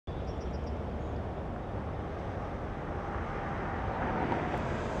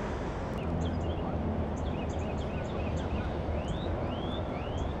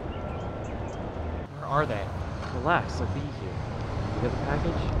are they? Relax, I'll be here. You got the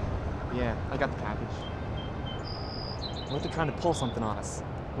package? Yeah, I got the package. What if they're trying to pull something on us?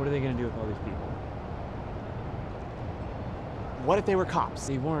 What are they gonna do with all these people? What if they were cops?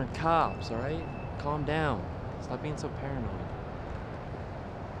 They weren't cops, alright? Calm down. Stop being so paranoid.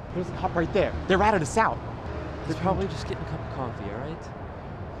 There's a cop right there. They're ratted us out. They're probably just getting a cup of coffee, alright?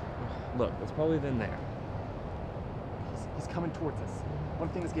 Look, it's probably them there. He's coming towards us. What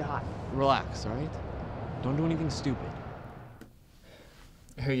if things get hot? Relax, alright? Don't do anything stupid.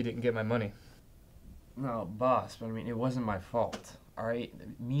 I hear you didn't get my money. No, boss, but I mean, it wasn't my fault, alright?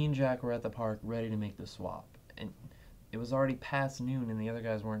 Me and Jack were at the park ready to make the swap. And it was already past noon and the other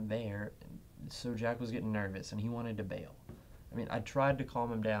guys weren't there. So Jack was getting nervous and he wanted to bail. I mean, I tried to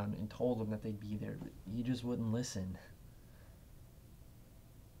calm him down and told him that they'd be there, but he just wouldn't listen.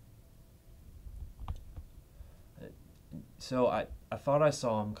 So I thought I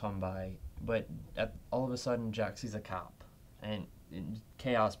saw him come by, but all of a sudden Jack sees a cop, and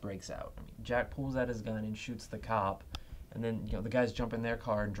chaos breaks out. I mean, Jack pulls out his gun and shoots the cop, and then the guys jump in their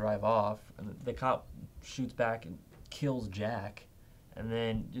car and drive off, and the cop shoots back and kills Jack, and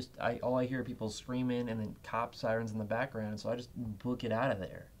then all I hear are people screaming, and then cop sirens in the background, so I just book it out of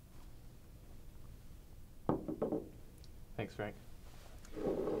there. Thanks, Frank.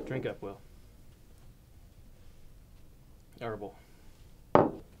 Drink up, Will. Herbal.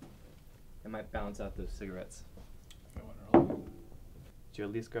 It might balance out those cigarettes. Did you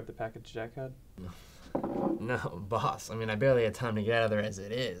at least grab the package Jack had? No, boss. I mean, I barely had time to get out of there as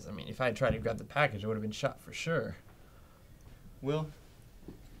it is. I mean, if I had tried to grab the package, I would have been shot for sure. Will,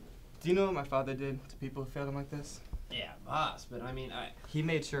 do you know what my father did to people who failed him like this? Yeah, boss, but I mean, He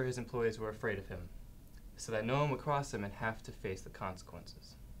made sure his employees were afraid of him, so that no one would cross him and have to face the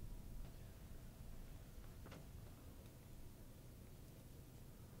consequences.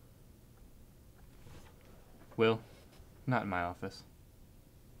 Will, not in my office.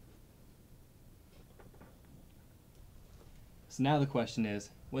 So now the question is,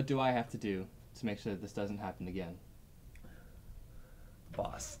 what do I have to do to make sure that this doesn't happen again?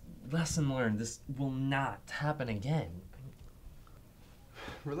 Boss, lesson learned. This will not happen again.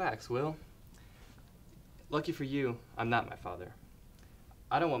 Relax, Will. Lucky for you, I'm not my father.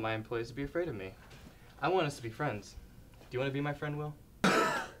 I don't want my employees to be afraid of me. I want us to be friends. Do you want to be my friend, Will?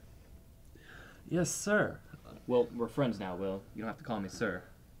 Yes, sir. Well, we're friends now, Will. You don't have to call me sir.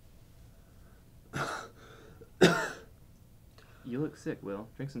 You look sick, Will.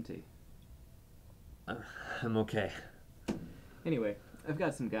 Drink some tea. I'm okay. Anyway, I've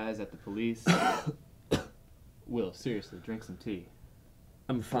got some guys at the police. Will, seriously, drink some tea.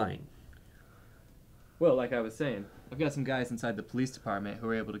 I'm fine. Well, like I was saying, I've got some guys inside the police department who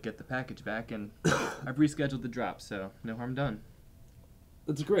were able to get the package back, and I've rescheduled the drop, so no harm done.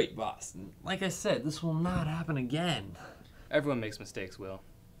 That's great, boss. Like I said, this will not happen again. Everyone makes mistakes, Will.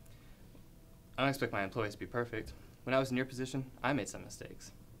 I don't expect my employees to be perfect. When I was in your position, I made some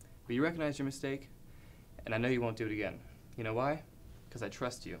mistakes. But you recognize your mistake, and I know you won't do it again. You know why? Because I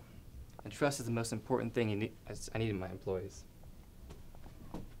trust you. And trust is the most important thing I need in my employees.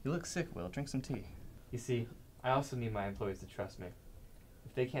 You look sick, Will. Drink some tea. You see, I also need my employees to trust me.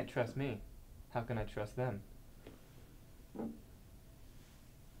 If they can't trust me, how can I trust them?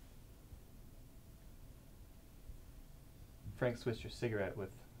 Frank switched your cigarette with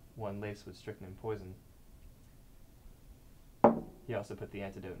one laced with strychnine poison. He also put the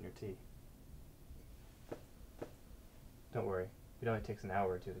antidote in your tea. Don't worry, it only takes an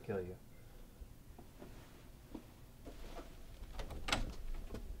hour or two to kill you.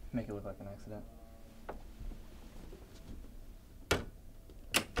 Make it look like an accident.